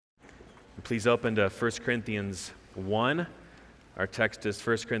Please open to 1 Corinthians 1. Our text is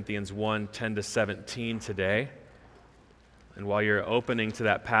 1 Corinthians 1, 10 to 17 today. And while you're opening to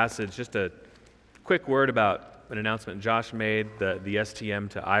that passage, just a quick word about an announcement Josh made, the STM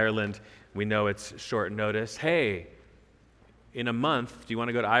to Ireland. We know it's short notice. Hey, in a month, do you want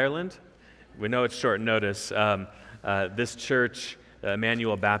to go to Ireland? We know it's short notice. This church,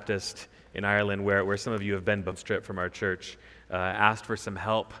 Emmanuel Baptist in Ireland, where some of you have been stripped from our church, asked for some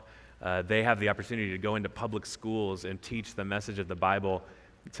help. They have the opportunity to go into public schools and teach the message of the Bible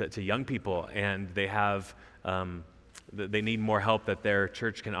to young people, and they need more help that their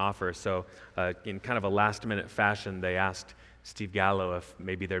church can offer. So in kind of a last-minute fashion, they asked Steve Gallo if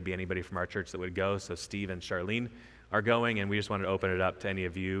maybe there'd be anybody from our church that would go. So Steve and Charlene are going, and we just wanted to open it up to any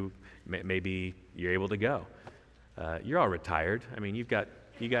of you. Maybe you're able to go. You're all retired. I mean, you got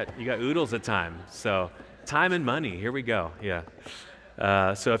oodles of time. So time and money. Here we go. Yeah.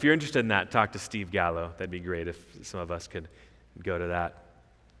 So if you're interested in that, talk to Steve Gallo. That'd be great if some of us could go to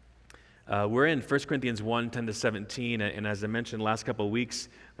that. We're in 1 Corinthians 1, 10 to 17, and as I mentioned the last couple of weeks,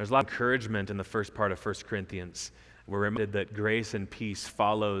 there's a lot of encouragement in the first part of 1 Corinthians. We're reminded that grace and peace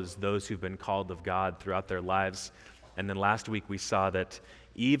follows those who've been called of God throughout their lives. And then last week we saw that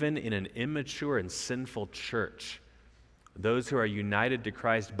even in an immature and sinful church, those who are united to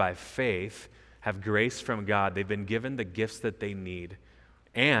Christ by faith have grace from God. They've been given the gifts that they need,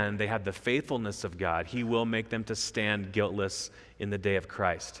 and they have the faithfulness of God. He will make them to stand guiltless in the day of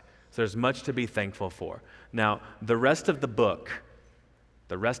Christ. So there's much to be thankful for. Now, the rest of the book,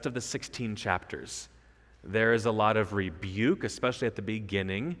 the rest of the 16 chapters, there is a lot of rebuke, especially at the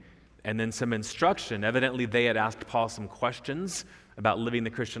beginning, and then some instruction. Evidently, they had asked Paul some questions about living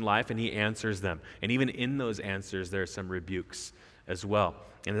the Christian life, and he answers them. And even in those answers, there are some rebukes as well.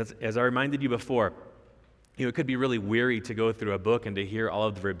 And as I reminded you before, it could be really weary to go through a book and to hear all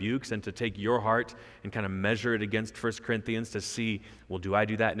of the rebukes and to take your heart and kind of measure it against 1 Corinthians to see, well, do I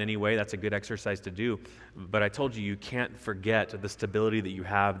do that in any way? That's a good exercise to do. But I told you can't forget the stability that you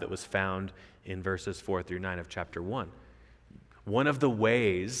have that was found in verses 4 through 9 of chapter 1. One of the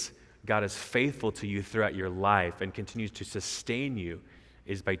ways God is faithful to you throughout your life and continues to sustain you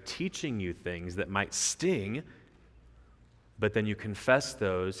is by teaching you things that might sting, but then you confess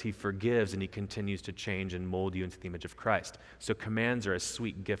those, He forgives, and He continues to change and mold you into the image of Christ. So commands are a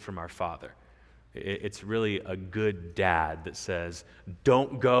sweet gift from our Father. It's really a good dad that says,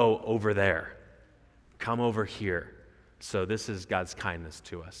 don't go over there. Come over here. So this is God's kindness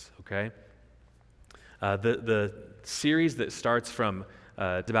to us, okay? The series that starts from,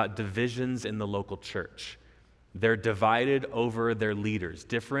 it's about divisions in the local church. They're divided over their leaders.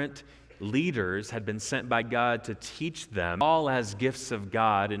 Different leaders had been sent by God to teach them, all as gifts of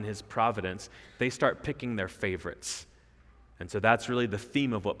God in His providence. They start picking their favorites. And so that's really the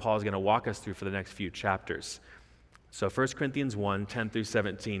theme of what Paul is going to walk us through for the next few chapters. So 1 Corinthians 1, 10 through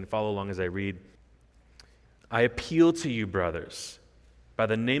 17, follow along as I read. I appeal to you, brothers, by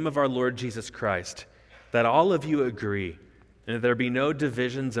the name of our Lord Jesus Christ, that all of you agree, and that there be no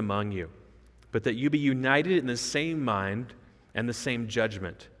divisions among you, but that you be united in the same mind and the same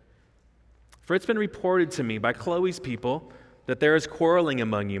judgment. For it's been reported to me by Chloe's people that there is quarreling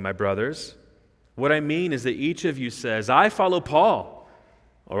among you, my brothers. What I mean is that each of you says, I follow Paul,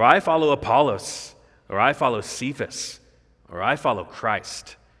 or I follow Apollos, or I follow Cephas, or I follow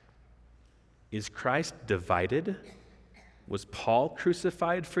Christ. Is Christ divided? Was Paul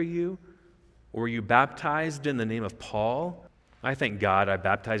crucified for you? Or were you baptized in the name of Paul? I thank God I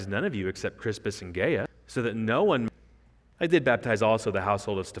baptized none of you except Crispus and Gaius, so that no one... I did baptize also the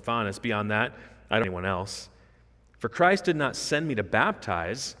household of Stephanas. Beyond that, I don't know anyone else. For Christ did not send me to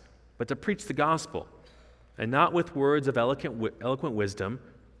baptize, but to preach the gospel, and not with words of eloquent wisdom,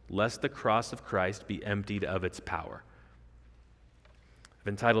 lest the cross of Christ be emptied of its power. I've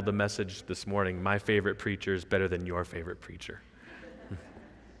entitled the message this morning, My Favorite Preacher is Better Than Your Favorite Preacher.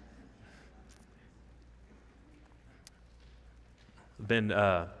 Been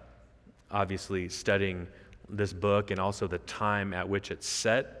obviously studying this book and also the time at which it's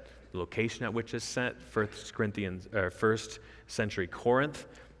set, the location at which it's set, first century Corinth.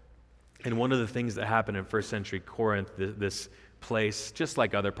 And one of the things that happened in first century Corinth, this place, just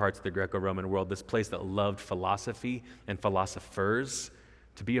like other parts of the Greco-Roman world, this place that loved philosophy and philosophers.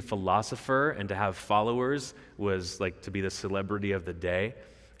 To be a philosopher and to have followers was like to be the celebrity of the day.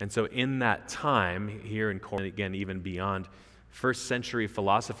 And so in that time, here in Corinth, again, even beyond, first century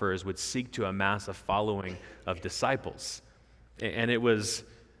philosophers would seek to amass a following of disciples. And it was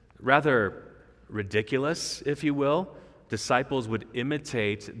rather ridiculous, if you will. Disciples would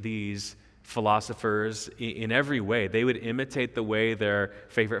imitate these philosophers in every way. They would imitate the way their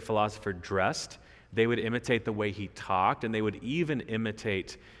favorite philosopher dressed. They would imitate the way he talked, and they would even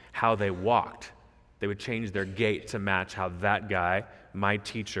imitate how they walked. They would change their gait to match how that guy, my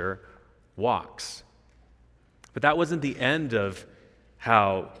teacher, walks. But that wasn't the end of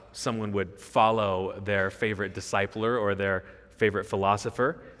how someone would follow their favorite discipler or their favorite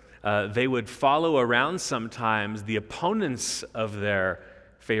philosopher. They would follow around sometimes the opponents of their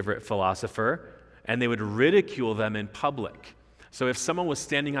favorite philosopher, and they would ridicule them in public. So if someone was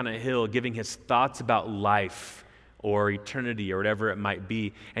standing on a hill giving his thoughts about life or eternity or whatever it might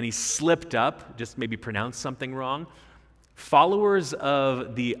be, and he slipped up, just maybe pronounced something wrong, followers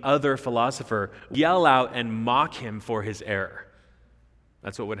of the other philosopher yell out and mock him for his error.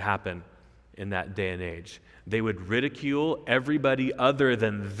 That's what would happen in that day and age. They would ridicule everybody other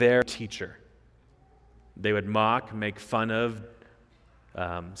than their teacher. They would mock, make fun of,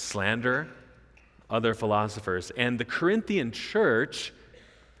 slander other philosophers. And the Corinthian church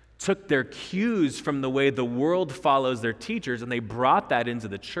took their cues from the way the world follows their teachers, and they brought that into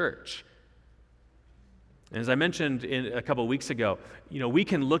the church. And as I mentioned a couple weeks ago, we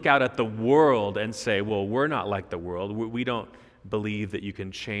can look out at the world and say, well, we're not like the world. We don't believe that you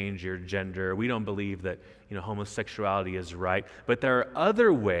can change your gender. We don't believe that homosexuality is right. But there are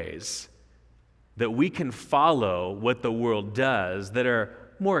other ways that we can follow what the world does that are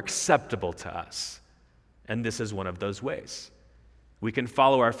more acceptable to us. And this is one of those ways. We can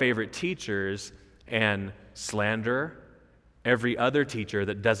follow our favorite teachers and slander every other teacher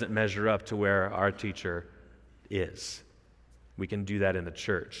that doesn't measure up to where our teacher is. We can do that in the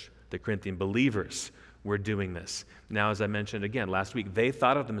church. The Corinthian believers were doing this. Now, as I mentioned again last week, they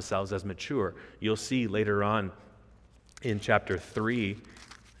thought of themselves as mature. You'll see later on in chapter 3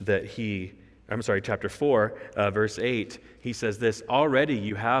 chapter 4, verse 8, he says this, already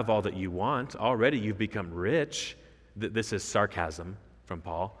you have all that you want. Already you've become rich. This is sarcasm from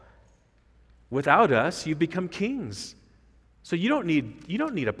Paul. Without us, you've become kings. So you don't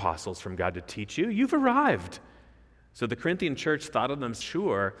need apostles from God to teach you. You've arrived. So the Corinthian church thought of them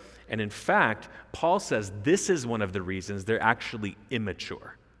sure, and in fact, Paul says this is one of the reasons they're actually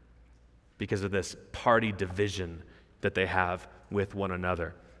immature, because of this party division that they have with one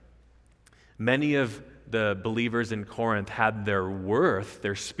another. Many of the believers in Corinth had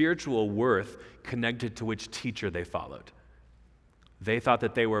their spiritual worth, connected to which teacher they followed. They thought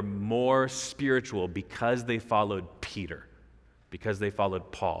that they were more spiritual because they followed Peter, because they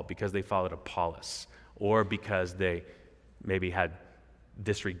followed Paul, because they followed Apollos, or because they maybe had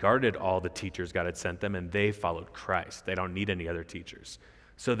disregarded all the teachers God had sent them and they followed Christ. They don't need any other teachers.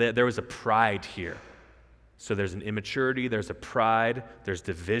 So there was a pride here. So there's an immaturity, there's a pride, there's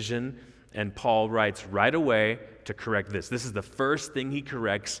division, and Paul writes right away to correct this. This is the first thing he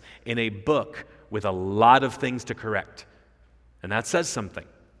corrects in a book with a lot of things to correct. And that says something.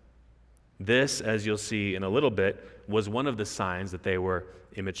 This, as you'll see in a little bit, was one of the signs that they were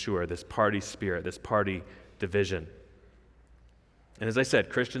immature, this party spirit, this party division. And as I said,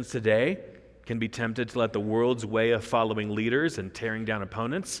 Christians today can be tempted to let the world's way of following leaders and tearing down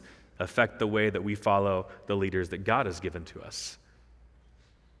opponents affect the way that we follow the leaders that God has given to us.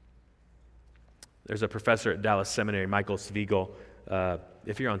 There's a professor at Dallas Seminary, Michael Sviegel.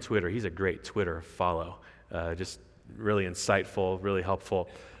 If you're on Twitter, he's a great Twitter follow. Just really insightful, really helpful.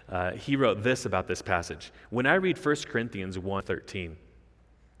 He wrote this about this passage. When I read 1 Corinthians 1:13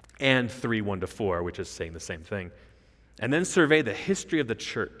 and 3:1-4, which is saying the same thing, and then survey the history of the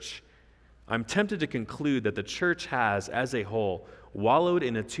church, I'm tempted to conclude that the church has, as a whole, wallowed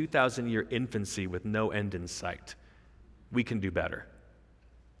in a 2,000-year infancy with no end in sight. We can do better.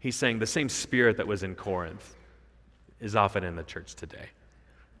 He's saying the same spirit that was in Corinth is often in the church today.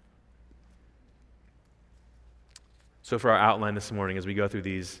 So for our outline this morning, as we go through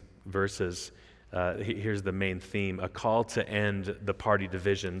these verses, here's the main theme: a call to end the party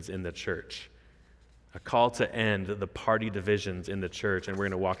divisions in the church. A call to end the party divisions in the church. And we're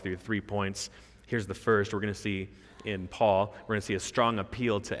going to walk through 3 points. Here's the first. We're going to see in Paul, we're going to see a strong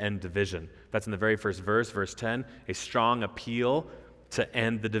appeal to end division. That's in the very first verse, verse 10, a strong appeal to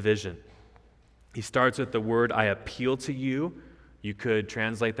end the division. He starts with the word, I appeal to you. You could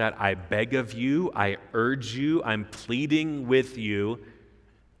translate that, I beg of you, I urge you, I'm pleading with you,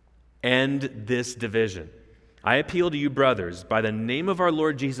 end this division. I appeal to you, brothers, by the name of our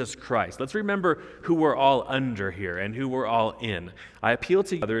Lord Jesus Christ. Let's remember who we're all under here and who we're all in. I appeal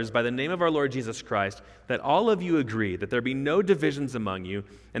to you, brothers, by the name of our Lord Jesus Christ, that all of you agree, that there be no divisions among you,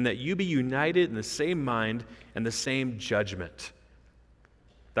 and that you be united in the same mind and the same judgment.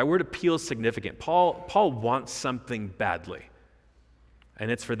 That word appeal is significant. Paul wants something badly. and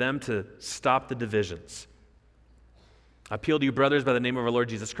it's for them to stop the divisions. I appeal to you, brothers, by the name of our Lord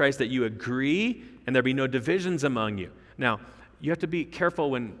Jesus Christ, that you agree and there be no divisions among you. Now, you have to be careful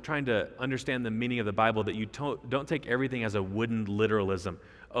when trying to understand the meaning of the Bible that you don't take everything as a wooden literalism.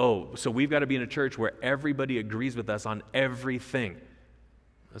 Oh, so we've got to be in a church where everybody agrees with us on everything.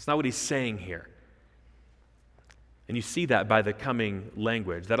 That's not what he's saying here. And you see that by the coming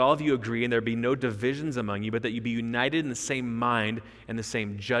language, that all of you agree and there be no divisions among you, but that you be united in the same mind and the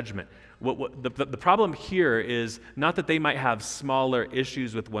same judgment. The problem here is not that they might have smaller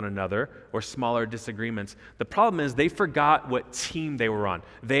issues with one another or smaller disagreements. The problem is they forgot what team they were on.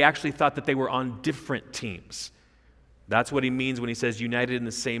 They actually thought that they were on different teams. That's what he means when he says united in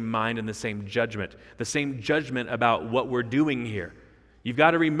the same mind and the same judgment about what we're doing here. You've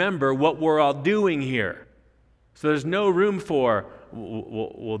got to remember what we're all doing here. So there's no room for,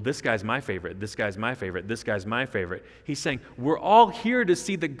 well, this guy's my favorite, this guy's my favorite, this guy's my favorite. He's saying, we're all here to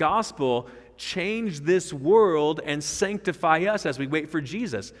see the gospel change this world and sanctify us as we wait for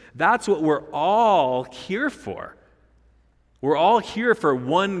Jesus. That's what we're all here for. We're all here for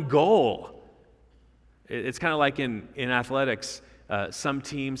one goal. It's kind of like in athletics. Some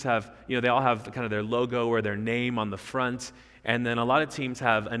teams have, they all have kind of their logo or their name on the front, and then a lot of teams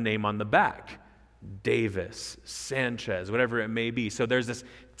have a name on the back. Davis, Sanchez, whatever it may be. So there's this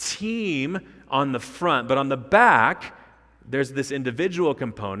team on the front, but on the back, there's this individual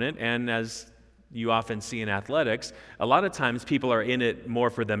component, and as you often see in athletics, a lot of times people are in it more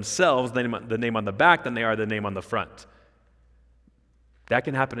for themselves, the name on the back, than they are the name on the front. That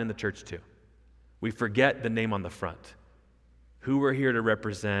can happen in the church too. We forget the name on the front, who we're here to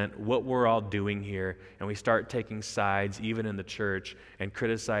represent, what we're all doing here, and we start taking sides even in the church and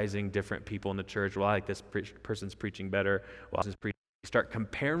criticizing different people in the church. Well, I like this person's preaching better. Well, we start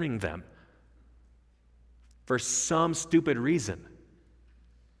comparing them for some stupid reason.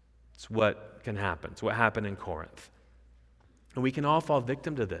 It's what can happen. It's what happened in Corinth. And we can all fall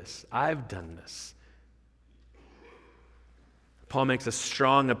victim to this. I've done this. Paul makes a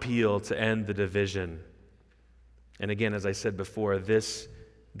strong appeal to end the division. And again, as I said before, this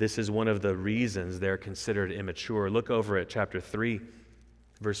is one of the reasons they're considered immature. Look over at chapter 3,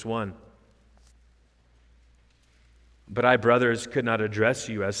 verse 1. But I, brothers, could not address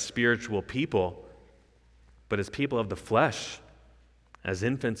you as spiritual people, but as people of the flesh, as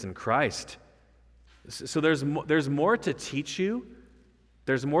infants in Christ. So there's more to teach you.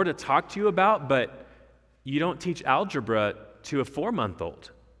 There's more to talk to you about, but you don't teach algebra to a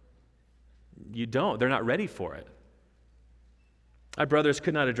 4-month-old. You don't. They're not ready for it. I, brothers,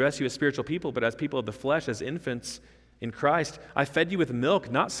 could not address you as spiritual people, but as people of the flesh, as infants in Christ. I fed you with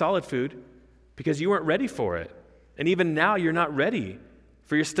milk, not solid food, because you weren't ready for it. And even now you're not ready,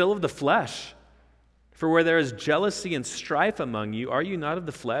 for you're still of the flesh. For where there is jealousy and strife among you, are you not of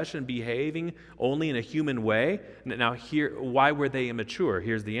the flesh and behaving only in a human way? Now here, why were they immature?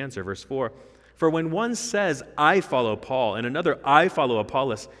 Here's the answer, verse 4. For when one says, I follow Paul, and another, I follow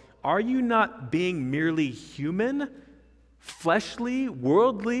Apollos, are you not being merely human? Fleshly,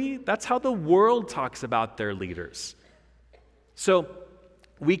 worldly? That's how the world talks about their leaders. So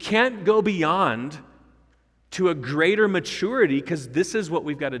we can't go beyond to a greater maturity because this is what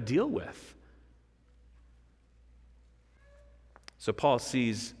we've got to deal with. So Paul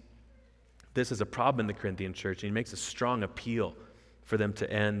sees this as a problem in the Corinthian church, and he makes a strong appeal for them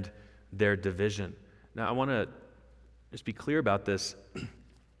to end their division. Now, I want to just be clear about this.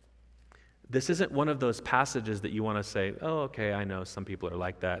 This isn't one of those passages that you want to say, oh, okay, I know some people are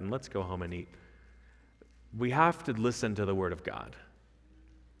like that, and let's go home and eat. We have to listen to the Word of God.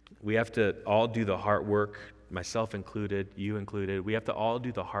 We have to all do the heart work, myself included, you included. We have to all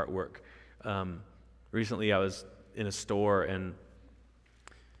do the heart work. Recently, I was in a store, and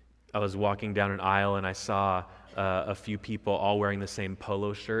I was walking down an aisle, and I saw a few people all wearing the same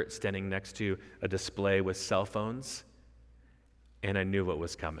polo shirt standing next to a display with cell phones, and I knew what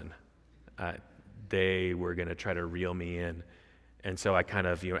was coming. They were going to try to reel me in. And so I kind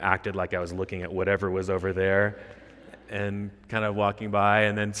of acted like I was looking at whatever was over there and kind of walking by.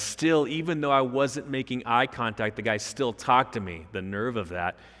 And then still, even though I wasn't making eye contact, the guy still talked to me. The nerve of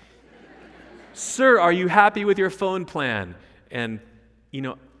that. Sir, are you happy with your phone plan? And,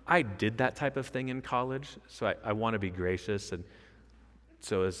 I did that type of thing in college, so I want to be gracious. And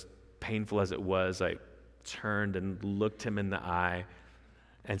so as painful as it was, I turned and looked him in the eye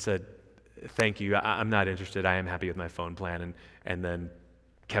and said, thank you, I'm not interested. I am happy with my phone plan, and then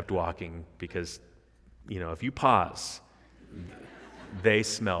kept walking because, if you pause, they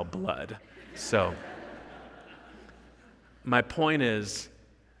smell blood. So my point is,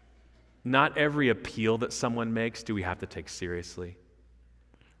 not every appeal that someone makes do we have to take seriously.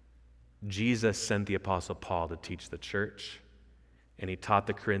 Jesus sent the Apostle Paul to teach the church, and he taught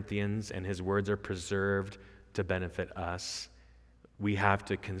the Corinthians, and his words are preserved to benefit us. We have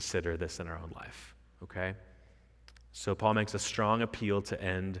to consider this in our own life, okay? So Paul makes a strong appeal to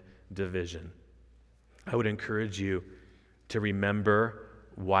end division. I would encourage you to remember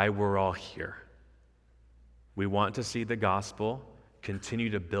why we're all here. We want to see the gospel continue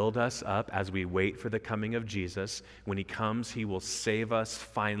to build us up as we wait for the coming of Jesus. When he comes, he will save us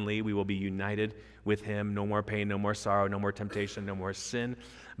finally. We will be united with him. No more pain, no more sorrow, no more temptation, no more sin.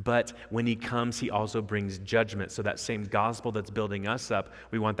 But when he comes, he also brings judgment. So that same gospel that's building us up,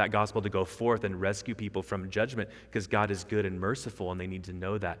 we want that gospel to go forth and rescue people from judgment, because God is good and merciful, and they need to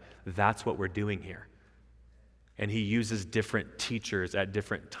know that. That's what we're doing here. And he uses different teachers at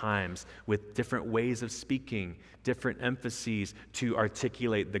different times with different ways of speaking, different emphases to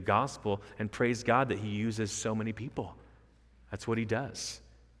articulate the gospel. And praise God that he uses so many people. That's what he does.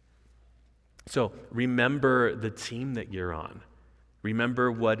 So remember the team that you're on.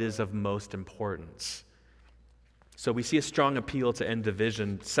 Remember what is of most importance. So we see a strong appeal to end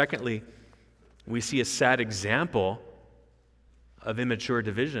division. Secondly, we see a sad example of immature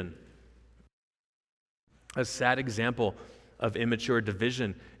division. A sad example of immature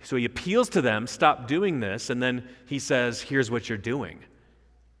division. So he appeals to them, stop doing this, and then he says, here's what you're doing.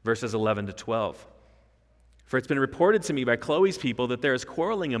 Verses 11 to 12. For it's been reported to me by Chloe's people that there is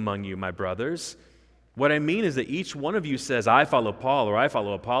quarreling among you, my brothers. What I mean is that each one of you says, I follow Paul, or I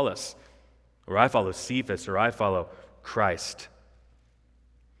follow Apollos, or I follow Cephas, or I follow Christ.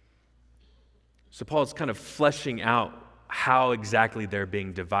 So Paul's kind of fleshing out how exactly they're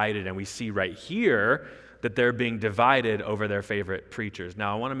being divided, and we see right here that they're being divided over their favorite preachers.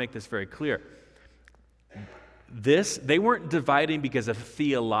 Now, I want to make this very clear. They weren't dividing because of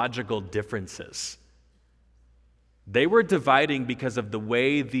theological differences. They were dividing because of the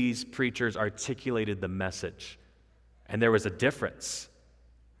way these preachers articulated the message. And there was a difference.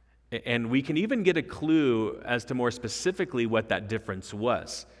 And we can even get a clue as to more specifically what that difference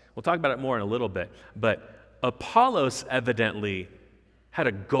was. We'll talk about it more in a little bit. But Apollos evidently had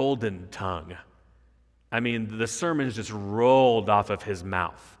a golden tongue. I mean, the sermons just rolled off of his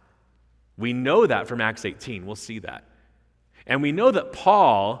mouth. We know that from Acts 18. We'll see that. And we know that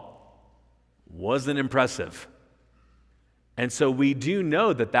Paul wasn't impressive. And so we do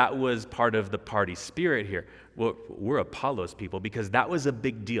know that that was part of the party spirit here. Well, we're Apollos people because that was a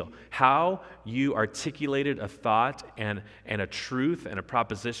big deal. How you articulated a thought and a truth and a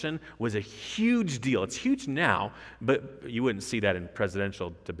proposition was a huge deal. It's huge now, but you wouldn't see that in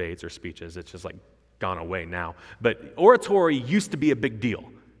presidential debates or speeches. It's just like gone away now. But oratory used to be a big deal,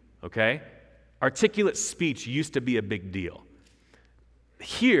 okay? Articulate speech used to be a big deal.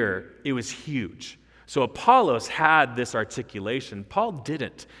 Here, it was huge. So Apollos had this articulation. Paul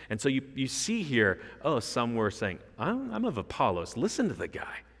didn't. And so you see here, some were saying, I'm of Apollos. Listen to the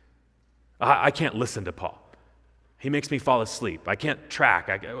guy. I can't listen to Paul. He makes me fall asleep. I can't track.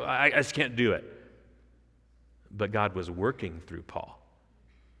 I just can't do it. But God was working through Paul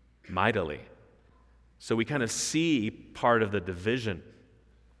mightily. So we kind of see part of the division.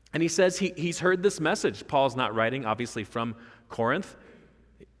 And he says he's heard this message. Paul's not writing, obviously, from Corinth.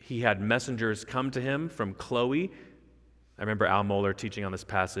 He had messengers come to him from Chloe. I remember Al Mohler teaching on this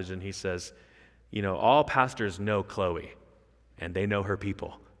passage, and he says, all pastors know Chloe, and they know her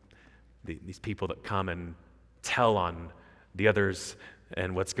people. These people that come and tell on the others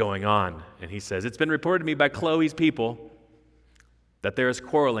and what's going on. And he says, it's been reported to me by Chloe's people that there is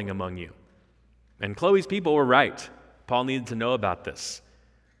quarreling among you. And Chloe's people were right. Paul needed to know about this.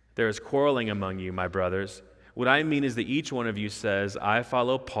 There is quarreling among you, my brothers. What I mean is that each one of you says, I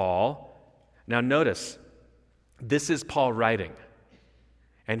follow Paul. Now notice, this is Paul writing.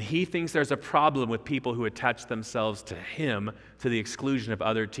 And he thinks there's a problem with people who attach themselves to him to the exclusion of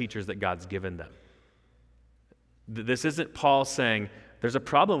other teachers that God's given them. This isn't Paul saying, there's a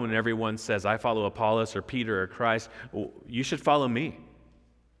problem when everyone says, I follow Apollos or Peter or Christ. Well, you should follow me.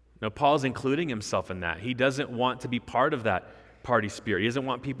 No, Paul's including himself in that. He doesn't want to be part of that party spirit. He doesn't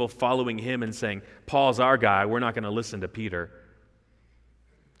want people following him and saying, Paul's our guy, we're not going to listen to Peter.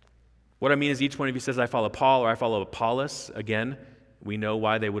 What I mean is each one of you says, I follow Paul or I follow Apollos. Again, we know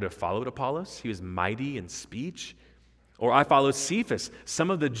why they would have followed Apollos. He was mighty in speech. Or I follow Cephas.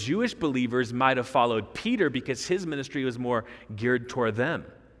 Some of the Jewish believers might have followed Peter because his ministry was more geared toward them.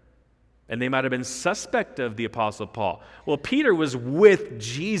 And they might have been suspect of the Apostle Paul. Well, Peter was with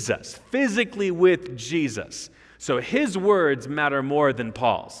Jesus, physically with Jesus. So his words matter more than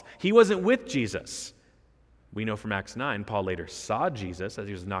Paul's. He wasn't with Jesus. We know from Acts 9, Paul later saw Jesus as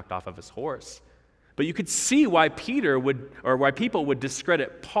he was knocked off of his horse. But you could see why people would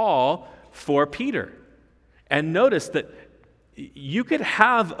discredit Paul for Peter. And notice that you could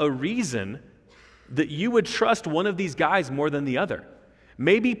have a reason that you would trust one of these guys more than the other.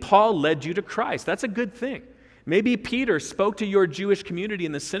 Maybe Paul led you to Christ. That's a good thing. Maybe Peter spoke to your Jewish community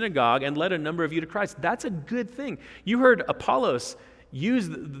in the synagogue and led a number of you to Christ. That's a good thing. You heard Apollos use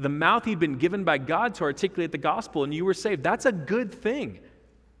the mouth he'd been given by God to articulate the gospel, and you were saved. That's a good thing.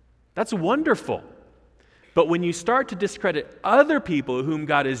 That's wonderful. But when you start to discredit other people whom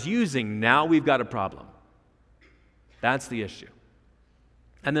God is using, now we've got a problem. That's the issue.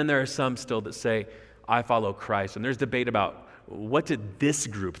 And then there are some still that say, I follow Christ. And there's debate about what did this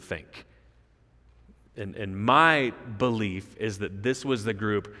group think? And my belief is that this was the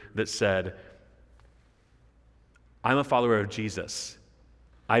group that said, I'm a follower of Jesus.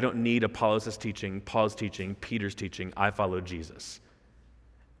 I don't need Apollos' teaching, Paul's teaching, Peter's teaching. I follow Jesus.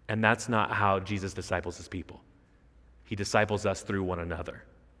 And that's not how Jesus disciples his people. He disciples us through one another.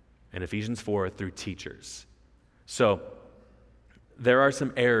 And Ephesians 4, through teachers. So there are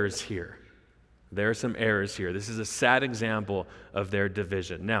some errors here. This is a sad example of their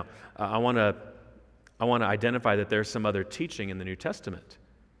division. Now, I want to identify that there's some other teaching in the New Testament.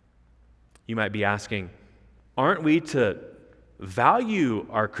 You might be asking, aren't we to value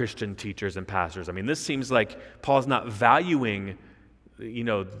our Christian teachers and pastors? I mean, this seems like Paul's not valuing,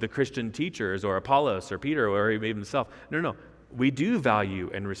 the Christian teachers or Apollos or Peter or even himself. No. We do value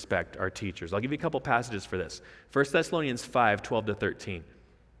and respect our teachers. I'll give you a couple passages for this. 1 Thessalonians 5, 12-13.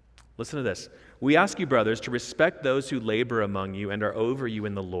 Listen to this. We ask you, brothers, to respect those who labor among you and are over you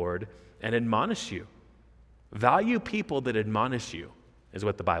in the Lord and admonish you. Value people that admonish you, is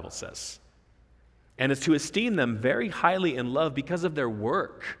what the Bible says. And is to esteem them very highly in love because of their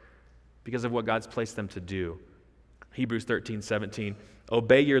work, because of what God's placed them to do. Hebrews 13:17.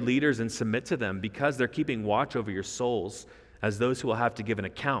 Obey your leaders and submit to them because they're keeping watch over your souls as those who will have to give an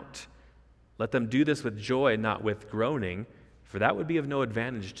account. Let them do this with joy, not with groaning, for that would be of no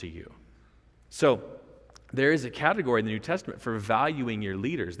advantage to you. So there is a category in the New Testament for valuing your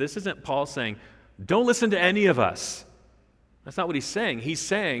leaders. This isn't Paul saying, don't listen to any of us. That's not what he's saying. He's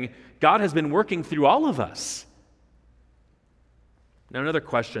saying God has been working through all of us. Now, another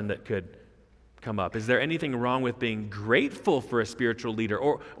question that could come up, is there anything wrong with being grateful for a spiritual leader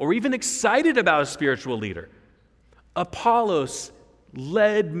or even excited about a spiritual leader? Apollos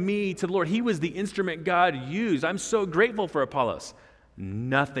led me to the Lord. He was the instrument God used. I'm so grateful for Apollos.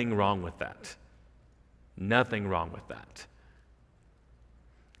 Nothing wrong with that. Nothing wrong with that.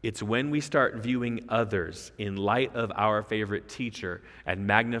 It's when we start viewing others in light of our favorite teacher and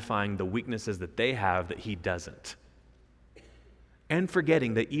magnifying the weaknesses that they have that he doesn't. And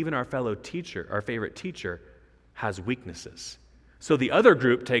forgetting that even our fellow teacher, our favorite teacher, has weaknesses. So the other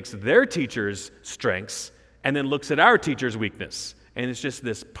group takes their teacher's strengths and then looks at our teacher's weakness. And it's just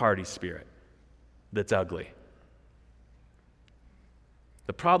this party spirit that's ugly.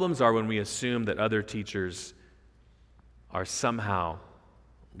 The problems are when we assume that other teachers are somehow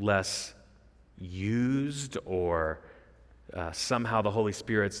less used or somehow the Holy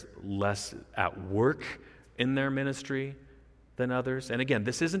Spirit's less at work in their ministry than others. And again,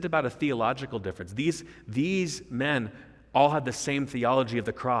 this isn't about a theological difference. These men all have the same theology of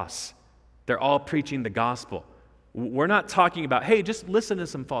the cross. They're all preaching the gospel. We're not talking about, hey, just listen to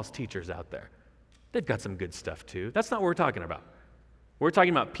some false teachers out there. They've got some good stuff too. That's not what we're talking about. We're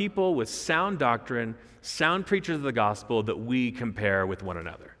talking about people with sound doctrine, sound preachers of the gospel that we compare with one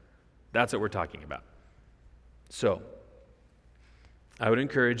another. That's what we're talking about. So, I would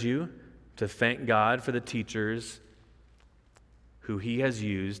encourage you to thank God for the teachers who he has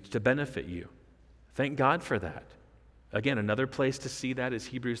used to benefit you. Thank God for that. Again, another place to see that is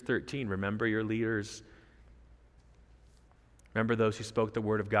Hebrews 13. Remember your leaders. Remember those who spoke the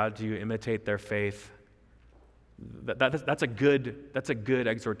word of God to you. Imitate their faith. That's a good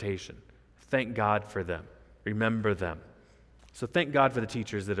exhortation. Thank God for them. Remember them. So thank God for the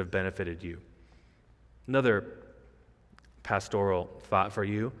teachers that have benefited you. Another pastoral thought for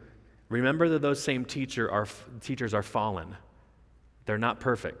you. Remember that those same teachers are fallen. They're not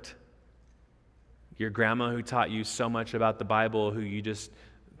perfect. Your grandma who taught you so much about the Bible, who you just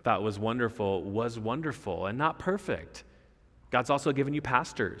thought was wonderful and not perfect. God's also given you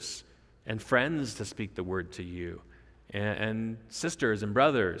pastors and friends to speak the word to you, and sisters and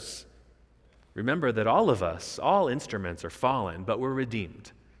brothers. Remember that all of us, all instruments are fallen, but we're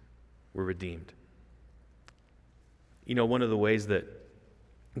redeemed. We're redeemed. You know, one of the ways that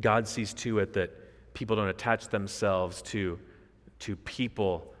God sees to it that people don't attach themselves to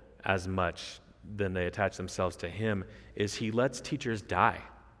people as much than they attach themselves to him is he lets teachers die.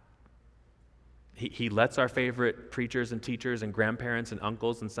 He lets our favorite preachers and teachers and grandparents and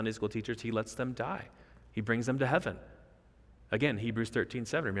uncles and Sunday school teachers, he lets them die. He brings them to heaven. Again, Hebrews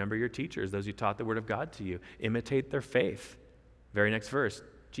 13:7, remember your teachers, those who taught the word of God to you. Imitate their faith. Very next verse,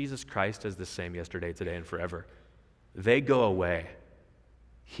 Jesus Christ is the same yesterday, today, and forever. They go away.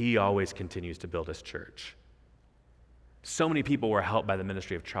 He always continues to build his church. So many people were helped by the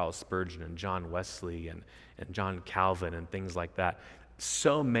ministry of Charles Spurgeon and John Wesley and John Calvin and things like that.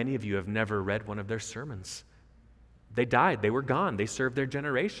 So many of you have never read one of their sermons. They died. They were gone. They served their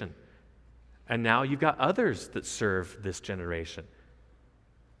generation. And now you've got others that serve this generation.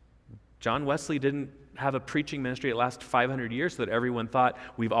 John Wesley didn't have a preaching ministry that lasted 500 years so that everyone thought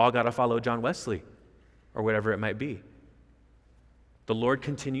we've all got to follow John Wesley or whatever it might be. The Lord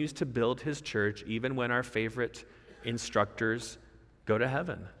continues to build his church even when our favorite instructors go to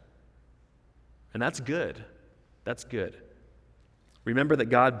heaven. And that's good. That's good. Remember that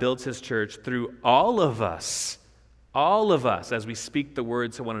God builds his church through all of us as we speak the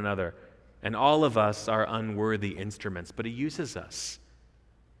word to one another. And all of us are unworthy instruments, but he uses us.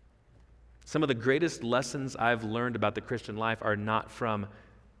 Some of the greatest lessons I've learned about the Christian life are not from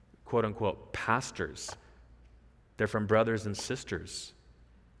quote-unquote pastors. They're from brothers and sisters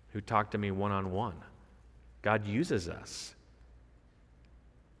who talk to me one-on-one. God uses us.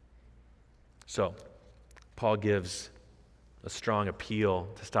 So, Paul gives a strong appeal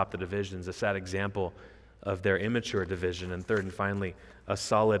to stop the divisions, a sad example of their immature division, and third and finally, a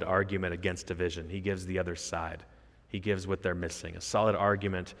solid argument against division. He gives the other side. He gives what they're missing, a solid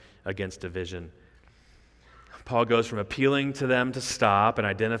argument against division. Paul goes from appealing to them to stop and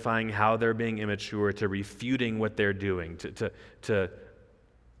identifying how they're being immature to refuting what they're doing, to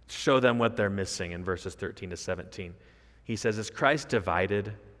show them what they're missing in verses 13 to 17. He says, "Is Christ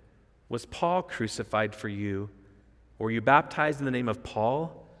divided? Was Paul crucified for you? Were you baptized in the name of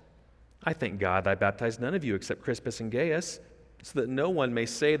Paul? I thank God I baptized none of you except Crispus and Gaius, so that no one may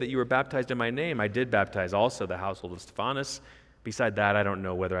say that you were baptized in my name. I did baptize also the household of Stephanas. Beside that, I don't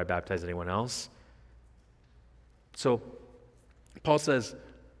know whether I baptized anyone else." So Paul says,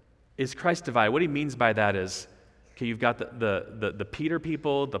 is Christ divided? What he means by that is, okay, you've got the Peter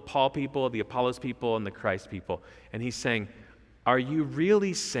people, the Paul people, the Apollos people, and the Christ people. And he's saying, are you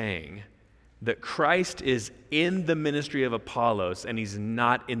really saying that Christ is in the ministry of Apollos and he's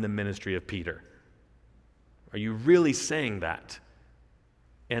not in the ministry of Peter? Are you really saying that?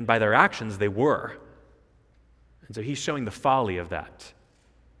 And by their actions, they were. And so he's showing the folly of that.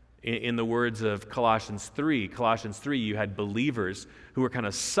 In the words of Colossians 3, you had believers who were kind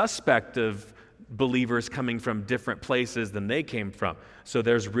of suspect of believers coming from different places than they came from. So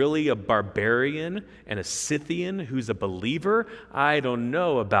there's really a barbarian and a Scythian who's a believer. I don't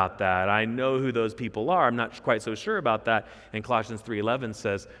know about that. I know who those people are. I'm not quite so sure about that. And Colossians 3:11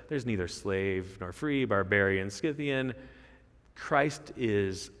 says, there's neither slave nor free, barbarian, Scythian. Christ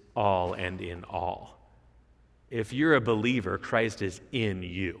is all and in all. If you're a believer, Christ is in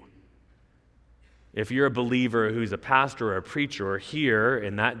you. If you're a believer who's a pastor or a preacher, or here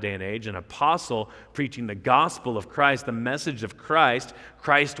in that day and age, an apostle preaching the gospel of Christ, the message of Christ,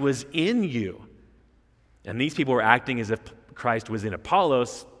 Christ was in you. And these people were acting as if Christ was in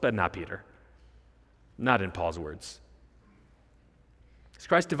Apollos, but not Peter. Not in Paul's words. Is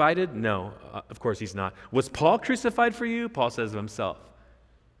Christ divided? No, of course he's not. Was Paul crucified for you? Paul says of himself.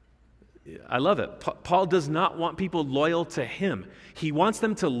 I love it. Paul does not want people loyal to him. He wants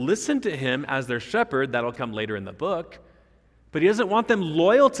them to listen to him as their shepherd. That'll come later in the book. But he doesn't want them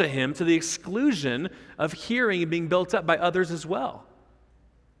loyal to him to the exclusion of hearing and being built up by others as well.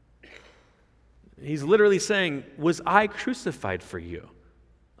 He's literally saying, was I crucified for you?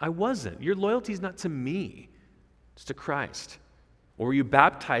 I wasn't. Your loyalty is not to me. It's to Christ. Or were you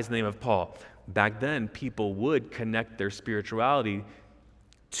baptized in the name of Paul? Back then, people would connect their spirituality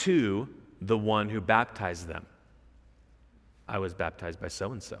to the one who baptized them. I was baptized by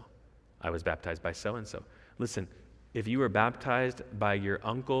so-and-so. I was baptized by so-and-so. Listen, if you were baptized by your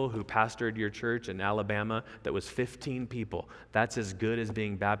uncle who pastored your church in Alabama that was 15 people, that's as good as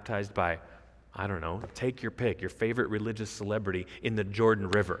being baptized by, I don't know, take your pick, your favorite religious celebrity in the Jordan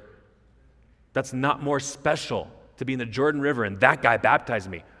River. That's not more special to be in the Jordan River and that guy baptized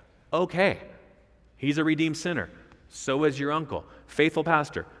me. Okay, he's a redeemed sinner. So is your uncle. Faithful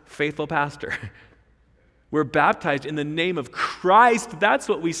pastor. We're baptized in the name of Christ. That's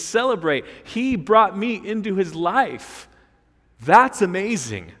what we celebrate. He brought me into his life. That's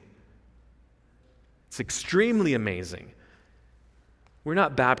amazing. It's extremely amazing. We're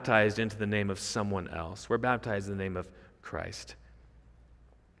not baptized into the name of someone else. We're baptized in the name of Christ.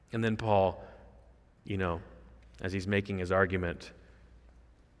 And then Paul, as he's making his argument,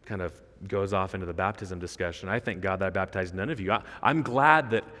 kind of goes off into the baptism discussion. I thank God that I baptized none of you. I'm glad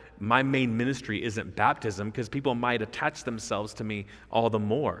that my main ministry isn't baptism, because people might attach themselves to me all the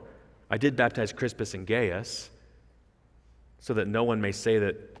more. I did baptize Crispus and Gaius so that no one may say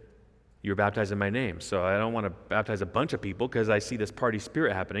that you were baptized in my name. So I don't want to baptize a bunch of people because I see this party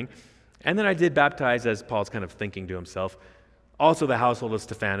spirit happening. And then I did baptize, as Paul's kind of thinking to himself, also the household of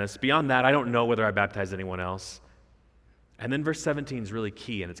Stephanas. Beyond that, I don't know whether I baptized anyone else. And then verse 17 is really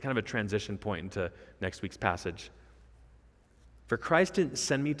key, and it's kind of a transition point into next week's passage. For Christ didn't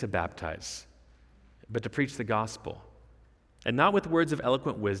send me to baptize, but to preach the gospel, and not with words of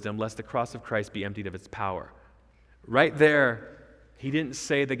eloquent wisdom, lest the cross of Christ be emptied of its power. Right there, he didn't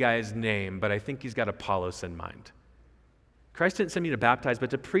say the guy's name, but I think he's got Apollos in mind. Christ didn't send me to baptize,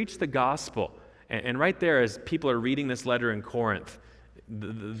 but to preach the gospel. And right there, as people are reading this letter in Corinth,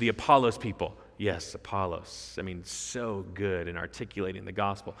 the Apollos people, yes, Apollos, I mean, so good in articulating the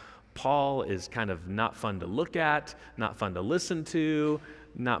gospel. Paul is kind of not fun to look at, not fun to listen to,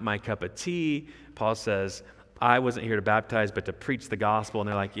 not my cup of tea. Paul says, I wasn't here to baptize, but to preach the gospel. And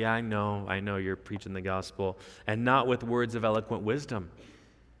they're like, yeah, I know you're preaching the gospel. And not with words of eloquent wisdom.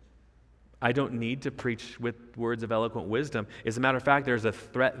 I don't need to preach with words of eloquent wisdom. As a matter of fact, there's a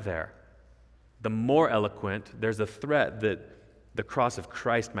threat there. The more eloquent, there's a threat that the cross of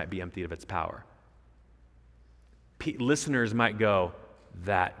Christ might be emptied of its power. Listeners might go,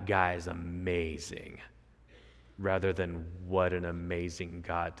 that guy's amazing, rather than what an amazing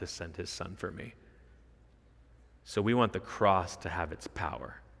God to send his son for me. So we want the cross to have its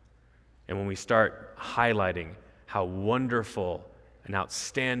power. And when we start highlighting how wonderful and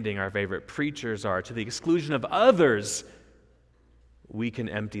outstanding our favorite preachers are to the exclusion of others, we can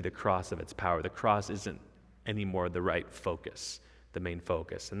empty the cross of its power. The cross isn't anymore the right focus, the main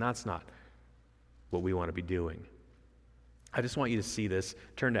focus. And that's not what we want to be doing. I just want you to see this.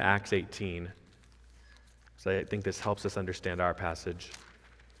 Turn to Acts 18. So I think this helps us understand our passage.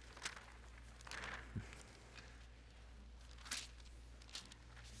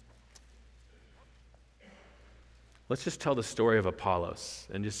 Let's just tell the story of Apollos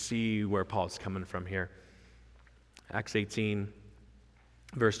and just see where Paul's coming from here. Acts 18,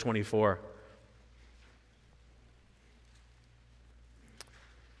 verse 24.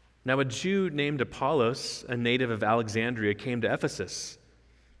 Now a Jew named Apollos, a native of Alexandria, came to Ephesus.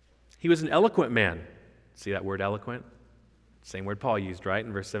 He was an eloquent man. See that word eloquent? Same word Paul used, right,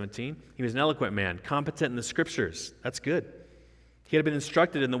 in verse 17? He was an eloquent man, competent in the scriptures. That's good. He had been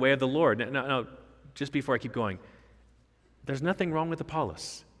instructed in the way of the Lord. Now, just before I keep going, there's nothing wrong with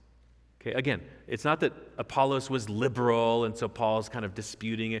Apollos. Okay, again, it's not that Apollos was liberal and so Paul's kind of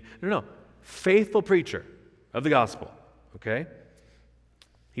disputing it. No. Faithful preacher of the gospel. Okay?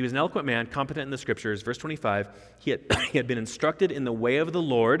 He was an eloquent man, competent in the scriptures. Verse 25, he had been instructed in the way of the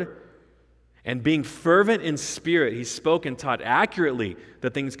Lord, and being fervent in spirit, he spoke and taught accurately the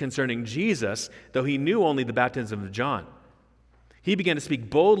things concerning Jesus, though he knew only the baptism of John. He began to speak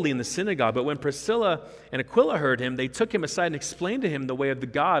boldly in the synagogue, but when Priscilla and Aquila heard him, they took him aside and explained to him the way of the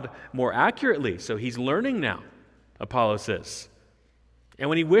God more accurately. So he's learning now, Apollos is. And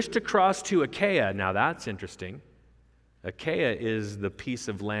when he wished to cross to Achaia, now that's interesting. Achaia is the piece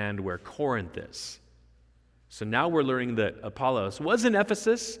of land where Corinth is. So now we're learning that Apollos was in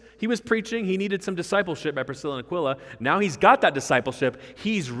Ephesus. He was preaching. He needed some discipleship by Priscilla and Aquila. Now he's got that discipleship.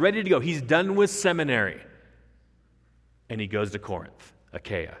 He's ready to go. He's done with seminary. And he goes to Corinth,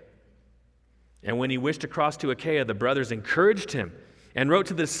 Achaia. And when he wished to cross to Achaia, the brothers encouraged him and wrote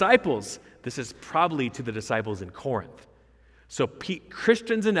to the disciples. This is probably to the disciples in Corinth. So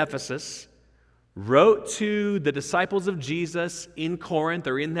Christians in Ephesus wrote to the disciples of Jesus in Corinth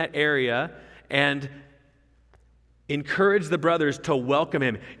or in that area and encouraged the brothers to welcome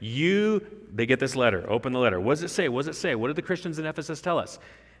him. They get this letter. Open the letter. What does it say? What does it say? What did the Christians in Ephesus tell us?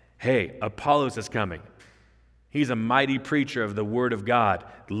 Hey, Apollos is coming. He's a mighty preacher of the word of God.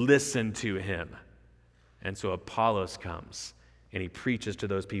 Listen to him. And so Apollos comes and he preaches to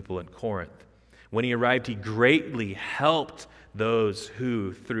those people in Corinth. When he arrived, he greatly helped those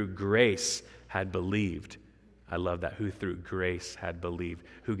who through grace had believed. I love that. Who through grace had believed.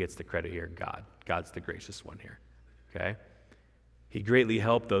 Who gets the credit here? God. God's the gracious one here. Okay? He greatly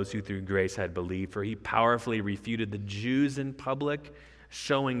helped those who through grace had believed, for he powerfully refuted the Jews in public,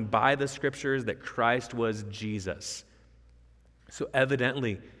 showing by the scriptures that Christ was Jesus. So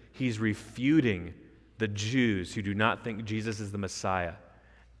evidently, he's refuting the Jews who do not think Jesus is the Messiah.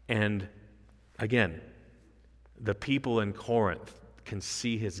 And again, the people in Corinth can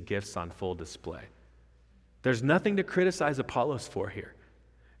see his gifts on full display. There's nothing to criticize Apollos for here.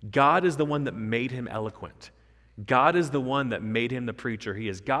 God is the one that made him eloquent. God is the one that made him the preacher he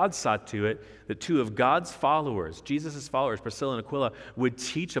is. God saw to it that two of God's followers, Jesus' followers, Priscilla and Aquila, would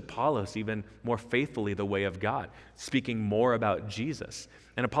teach Apollos even more faithfully the way of God, speaking more about Jesus.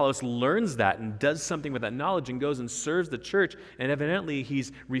 And Apollos learns that and does something with that knowledge and goes and serves the church. And evidently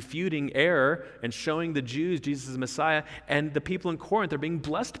he's refuting error and showing the Jews Jesus is Messiah. And the people in Corinth are being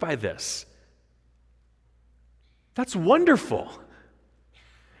blessed by this. That's wonderful.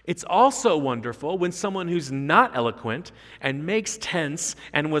 It's also wonderful when someone who's not eloquent and makes tense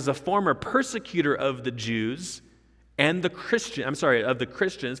and was a former persecutor of the Jews and of the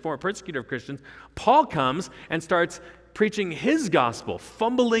Christians, former persecutor of Christians, Paul comes and starts preaching his gospel,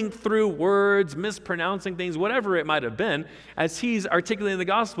 fumbling through words, mispronouncing things, whatever it might have been. As he's articulating the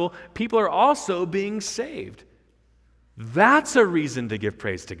gospel, people are also being saved. That's a reason to give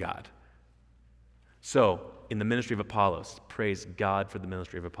praise to God. So, in the ministry of Apollos, praise God for the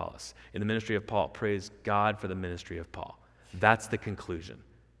ministry of Apollos. In the ministry of Paul, praise God for the ministry of Paul. That's the conclusion.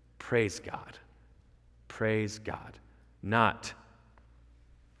 Praise God. Praise God. Not,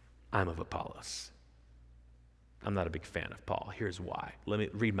 I'm of Apollos. I'm not a big fan of Paul. Here's why. Let me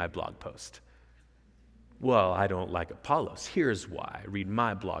read my blog post. Well, I don't like Apollos. Here's why. Read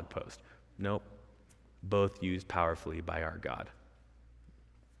my blog post. Nope. Both used powerfully by our God.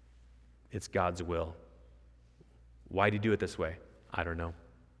 It's God's will. Why did he do it this way? I don't know.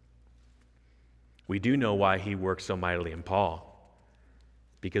 We do know why he worked so mightily in Paul.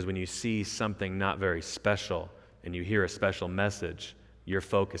 Because when you see something not very special and you hear a special message, your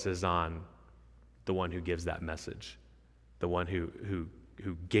focus is on the one who gives that message. The one who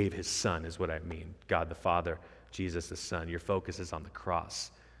gave his son is what I mean. God the Father, Jesus the Son. Your focus is on the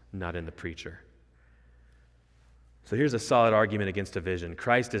cross, not in the preacher. So here's a solid argument against division.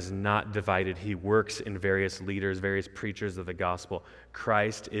 Christ is not divided. He works in various leaders, various preachers of the gospel.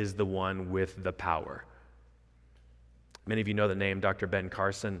 Christ is the one with the power. Many of you know the name Dr. Ben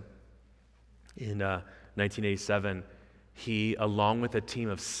Carson. In 1987, he, along with a team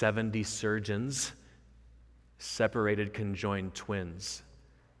of 70 surgeons, separated conjoined twins.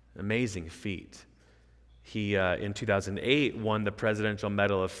 Amazing feat. He, in 2008, won the Presidential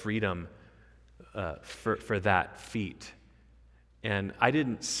Medal of Freedom for that feat. And I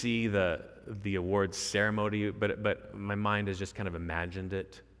didn't see the awards ceremony, but my mind has just kind of imagined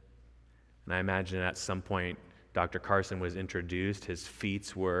it. And I imagine at some point Dr. Carson was introduced, his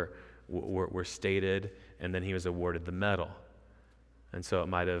feats were stated, and then he was awarded the medal. And so it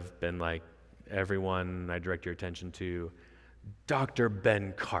might have been like, everyone, I direct your attention to Dr.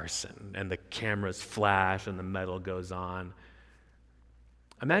 Ben Carson, and the cameras flash and the medal goes on.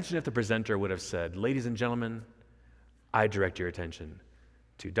 Imagine if the presenter would have said, ladies and gentlemen, I direct your attention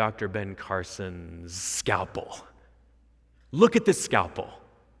to Dr. Ben Carson's scalpel. Look at this scalpel.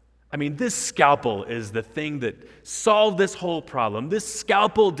 I mean, this scalpel is the thing that solved this whole problem. This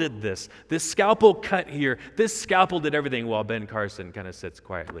scalpel did this. This scalpel cut here. This scalpel did everything, while Ben Carson kind of sits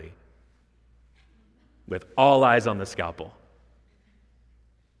quietly with all eyes on the scalpel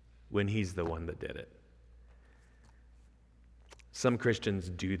when he's the one that did it. Some Christians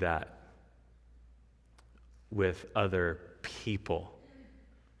do that with other people,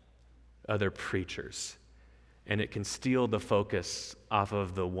 other preachers, and it can steal the focus off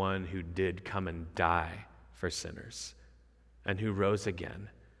of the one who did come and die for sinners, and who rose again,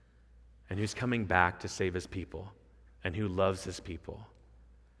 and who's coming back to save his people, and who loves his people.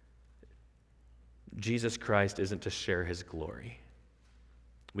 Jesus Christ isn't to share his glory.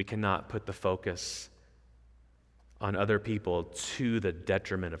 We cannot put the focus on other people to the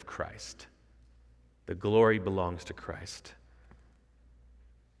detriment of Christ. The glory belongs to Christ.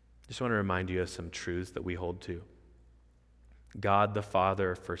 Just want to remind you of some truths that we hold to. God the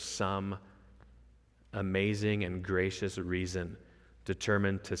Father, for some amazing and gracious reason,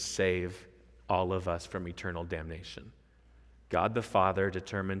 determined to save all of us from eternal damnation. God the Father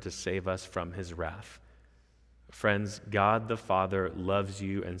determined to save us from his wrath. Friends, God the Father loves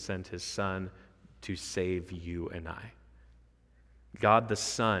you and sent his Son to save you and I. God the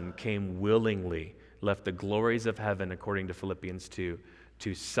Son came willingly, left the glories of heaven, according to Philippians 2,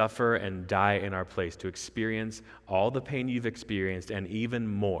 to suffer and die in our place, to experience all the pain you've experienced and even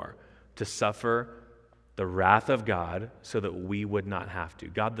more, to suffer the wrath of God so that we would not have to.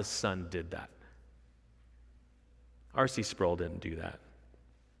 God the Son did that. R.C. Sproul didn't do that.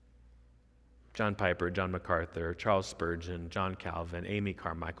 John Piper, John MacArthur, Charles Spurgeon, John Calvin, Amy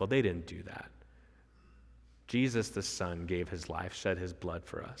Carmichael, they didn't do that. Jesus the Son gave his life, shed his blood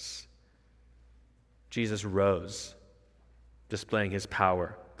for us. Jesus rose, displaying his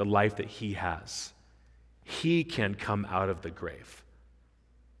power, the life that he has. He can come out of the grave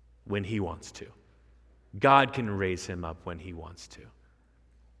when he wants to. God can raise him up when he wants to.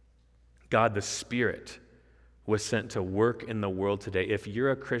 God the Spirit was sent to work in the world today. If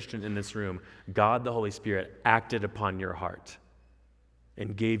you're a Christian in this room, God the Holy Spirit acted upon your heart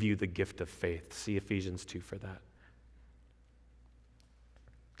and gave you the gift of faith. See Ephesians 2 for that.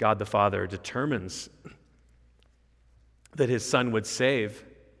 God the Father determines that his Son would save,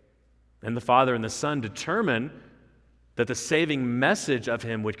 and the Father and the Son determine that the saving message of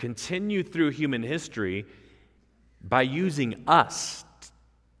him would continue through human history by using us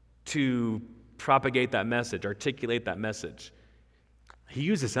to propagate that message, articulate that message. He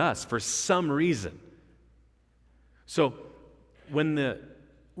uses us for some reason. So when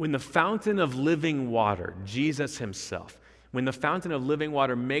the fountain of living water, Jesus himself, when the fountain of living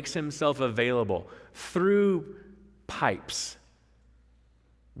water makes himself available through pipes,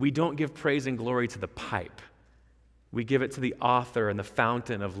 we don't give praise and glory to the pipe. We give it to the author and the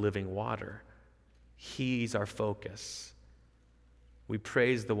fountain of living water. He's our focus. We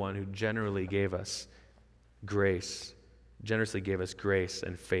praise the one who generously gave us grace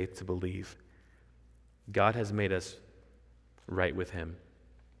and faith to believe. God has made us right with him.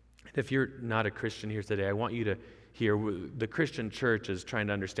 And if you're not a Christian here today, I want you to hear the Christian church is trying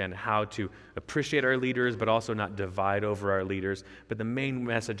to understand how to appreciate our leaders, but also not divide over our leaders. But the main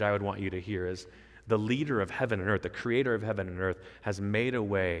message I would want you to hear is the leader of heaven and earth, the creator of heaven and earth, has made a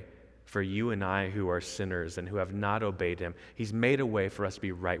way for you and I who are sinners and who have not obeyed him. He's made a way for us to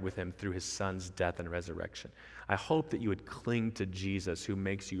be right with him through his Son's death and resurrection. I hope that you would cling to Jesus who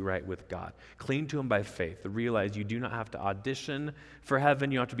makes you right with God. Cling to him by faith. Realize you do not have to audition for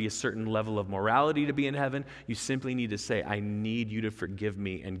heaven. You don't have to be a certain level of morality to be in heaven. You simply need to say, I need you to forgive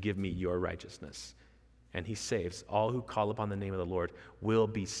me and give me your righteousness. And he saves. All who call upon the name of the Lord will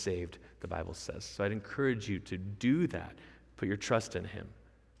be saved, the Bible says. So I'd encourage you to do that. Put your trust in him.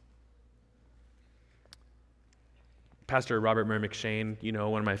 Pastor Robert Murray McShane,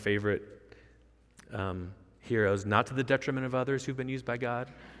 one of my favorite heroes, not to the detriment of others who've been used by God,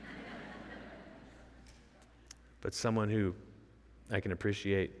 but someone who I can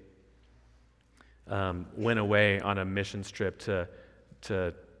appreciate, went away on a missions trip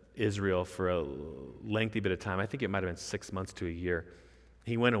to Israel for a lengthy bit of time. I think it might have been 6 months to a year.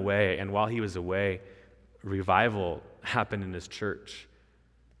 He went away, and while he was away, revival happened in his church.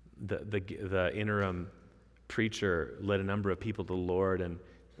 The interim preacher led a number of people to the Lord, and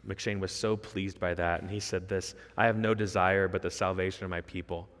McShane was so pleased by that. And he said this, I have no desire but the salvation of my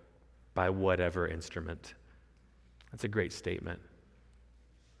people by whatever instrument. That's a great statement.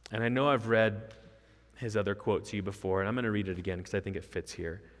 And I know I've read his other quote to you before, and I'm going to read it again because I think it fits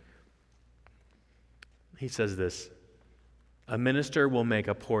here. He says this, a minister will make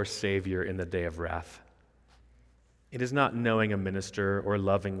a poor savior in the day of wrath. It is not knowing a minister or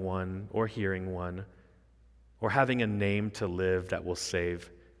loving one or hearing one or having a name to live that will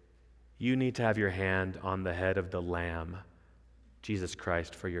save. You need to have your hand on the head of the Lamb, Jesus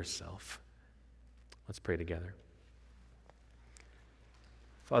Christ, for yourself. Let's pray together.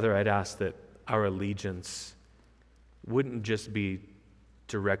 Father, I'd ask that our allegiance wouldn't just be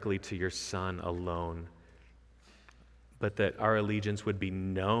directly to your Son alone, but that our allegiance would be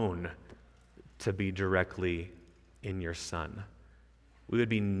known to be directly in your Son. We would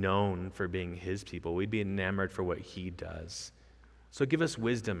be known for being his people. We'd be enamored for what he does. So give us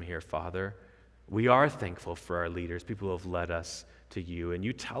wisdom here, Father. We are thankful for our leaders, people who have led us to you, and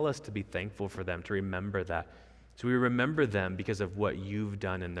you tell us to be thankful for them, to remember that. So we remember them because of what you've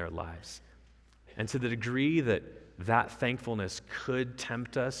done in their lives. And to the degree that that thankfulness could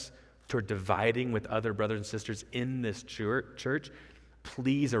tempt us toward dividing with other brothers and sisters in this church,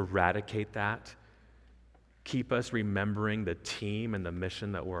 please eradicate that. Keep us remembering the team and the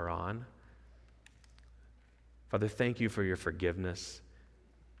mission that we're on. Father, thank you for your forgiveness.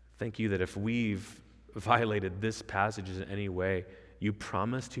 Thank you that if we've violated this passage in any way, you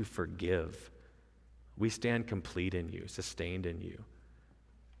promise to forgive. We stand complete in you, sustained in you,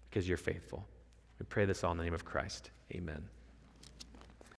 because you're faithful. We pray this all in the name of Christ. Amen.